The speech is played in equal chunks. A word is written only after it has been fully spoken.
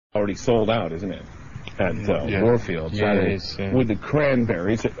already sold out, isn't it? At Warfield, Saturday. With the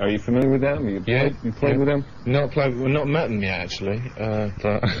Cranberries. Are you familiar with them? You played with them? We've not met them yet, actually,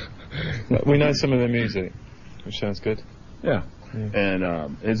 but we know some of their music, which sounds good. Yeah.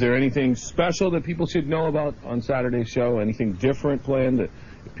 And is there anything special that people should know about on Saturday's show? Anything different planned that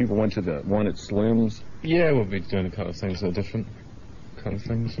if people went to the one at Slim's? Yeah, we'll be doing a couple of things that are different.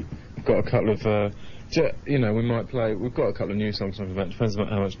 We've got a couple of, we might play. We've got a couple of new songs on the event. Depends on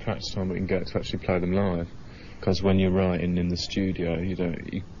how much practice time we can get to actually play them live. Because when you're writing in the studio, you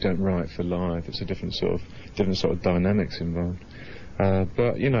don't write for live. It's a different sort of dynamics involved.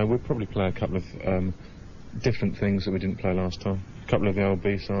 But we'll probably play a couple of different things that we didn't play last time. A couple of the old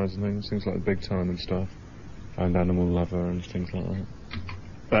B-sides and things like the Big Time and stuff, and Animal Lover and things like that.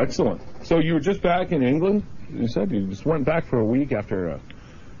 Excellent. So you were just back in England? You said you just went back for a week after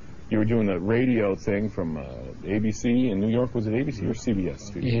you were doing the radio thing from ABC in New York. Was it ABC or CBS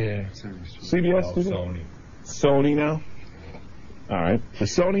Studios? Yeah. CBS Studios? Sony now? All right. The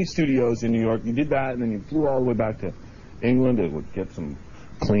Sony Studios in New York, you did that, and then you flew all the way back to England to get some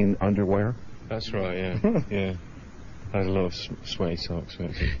clean underwear? That's right, yeah. Yeah. I had a lot of sweaty socks, so I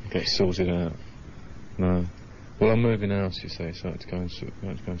had to get sorted out. No. Well, I'm moving house, you say, so I had to go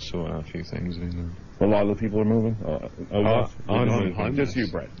and sort out a few things. A lot of the people are moving? I'm moving. Just you,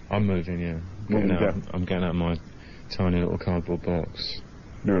 Brett? I'm moving, yeah. I'm getting out of my tiny little cardboard box.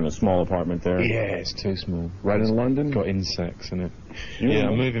 You're in a small apartment there? Yeah, it's too small. Right in London? Got insects in it.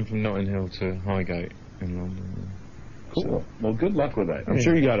 I'm moving from Notting Hill to Highgate in London. Cool. So, well, good luck with that. I'm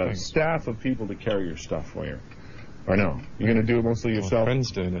sure you got a staff of people to carry your stuff for you. Or no? You're going to do it mostly yourself? My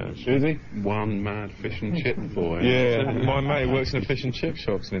friend's doing it. Is he? One mad fish and chip boy. Yeah, my mate works in a fish and chip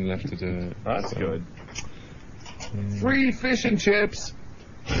shop and then left to do it. That's good. Free fish and chips.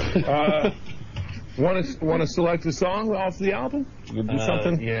 Want to select a song off the album? You do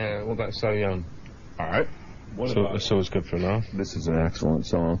something? Yeah, what about So Young? All right. It's always good for a laugh. This is an excellent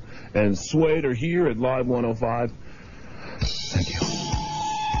song. And Suede are here at Live 105. Thank you.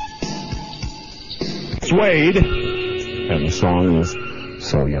 Suede. And the song is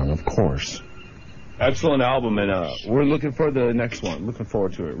So Young, of course. Excellent album, and we're looking for the next one. Looking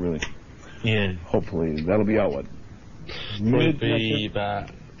forward to it, really. Yeah. Hopefully. That'll be out, what? Probably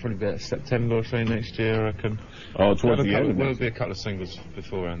about September or so next year, I reckon. Oh, towards the end. There'll be a couple of singles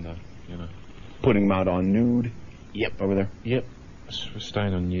beforehand, though, Putting them out on Nude? Yep. Over there? Yep. We're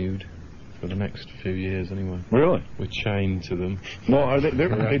staying on Nude for the next few years, anyway. Really? We're chained to them. Well,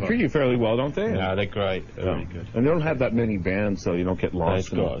 they treat you fairly well, don't they? Yeah, they're great. They're really good. And they don't have that many bands, so you don't get lost.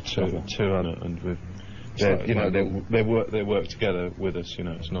 They've got two on it, and they work together with us.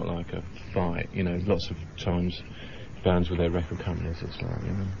 It's not like a fight. Lots of times bands with their record companies, it's like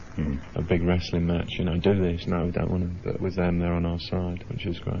a big wrestling match. Do this? No, we don't want to. But with them, they're on our side, which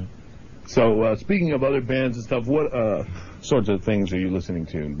is great. So, speaking of other bands and stuff, what sorts of things are you listening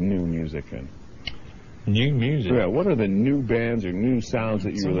to? New music and new music. Yeah, what are the new bands or new sounds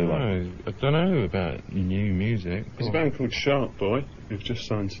that you really like? I don't know about new music. There's a band called Sharp Boy who've just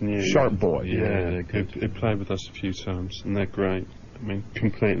signed to New. Sharp Boy. Yeah, they played with us a few times, and they're great. I mean,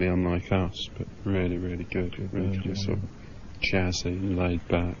 completely unlike us, but really, really good. Really sort of jazzy, laid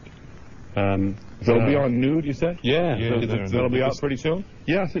back. They'll be on Nude, you said? Yeah. That'll be out pretty soon?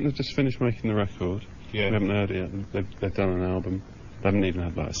 Yeah, I think they've just finished making the record. Yeah. We haven't heard it yet. They've done an album. They haven't even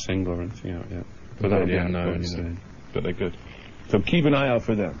had, a single or anything out yet. But that'll be out quite soon. But they're good. So keep an eye out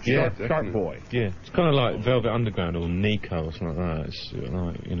for them. Sharp Boy. Yeah. It's kind of like Velvet Underground or Nico or something like that. It's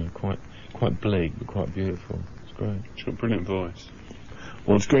like, quite bleak but quite beautiful. It's great. She's got a brilliant voice.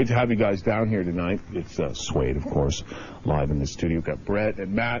 Well, it's great to have you guys down here tonight. It's Suede, of course, live in the studio. We've got Brett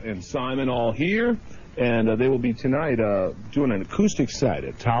and Matt and Simon all here, and they will be tonight doing an acoustic set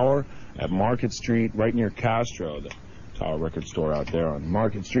at Tower at Market Street, right near Castro, the Tower record store out there on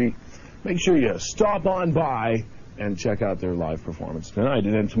Market Street. Make sure you stop on by and check out their live performance tonight.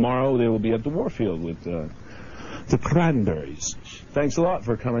 And then tomorrow they will be at the Warfield with the Cranberries. Thanks a lot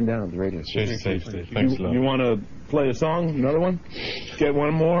for coming down to the radio station. Thanks a lot. You want to play a song? Another one? Get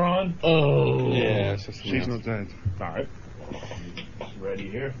one more on? Oh. Yeah. She's Not Dead. All right. Ready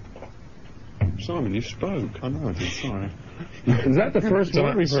here? Simon, you spoke. I know, I did. Sorry. Is that the first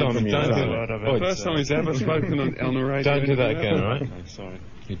one we've heard from you? First time he's ever spoken on the radio. Don't do that again, all right? Okay, sorry.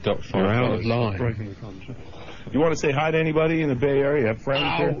 You're out of line. Breaking the contract. You want to say hi to anybody in the Bay Area? Have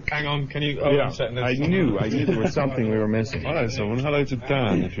friends here? Hang on, can you... Yeah, I knew there was something we were missing. Hello, someone. Hello to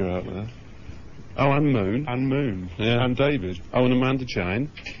Dan, if you're out there. Oh, and Moon. Yeah. And David. Oh, and Amanda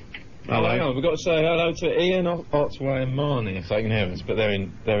Jane. Hello. Hang on, we've got to say hello to Ian, Otway and Marnie, if they can hear us, but they're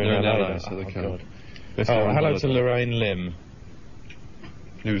in LA. So they can't. Hello to Lorraine Lim.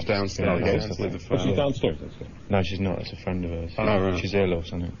 He was downstairs. Okay. With the Oh, she's phone. downstairs. That's good. No, she's not. It's a friend of hers. Oh, right. She's ill or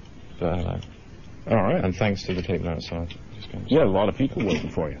something. But hello. All right. And thanks to the people outside. Just going to Yeah, a lot of people waiting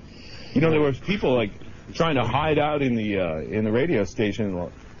for you. You know, there were people like trying to hide out in the radio station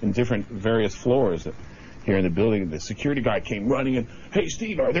in different various floors here in the building. The security guy came running in. Hey,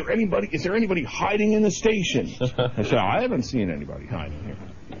 Steve, is there anybody hiding in the station? I said, I haven't seen anybody hiding here.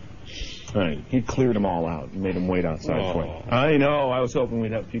 All right, he cleared them all out and made them wait outside for you. I know. I was hoping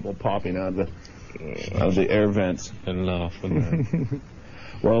we'd have people popping out of the air vents. and laugh, wouldn't they?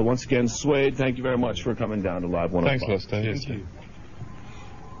 Well, once again, Suede, thank you very much for coming down to Live 105. Thanks a lot, Steve. Cheers, Steve.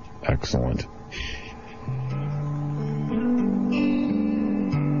 Excellent.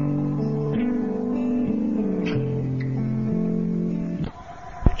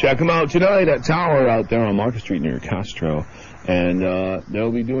 Check them out tonight at Tower out there on Market Street near Castro. And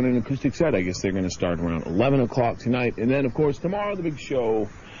they'll be doing an acoustic set. I guess they're going to start around 11 o'clock tonight. And then, of course, tomorrow, the big show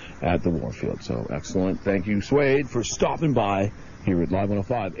at the Warfield. So, excellent. Thank you, Suede, for stopping by here at Live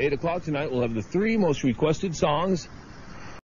 105. 8 o'clock tonight, we'll have the 3 most requested songs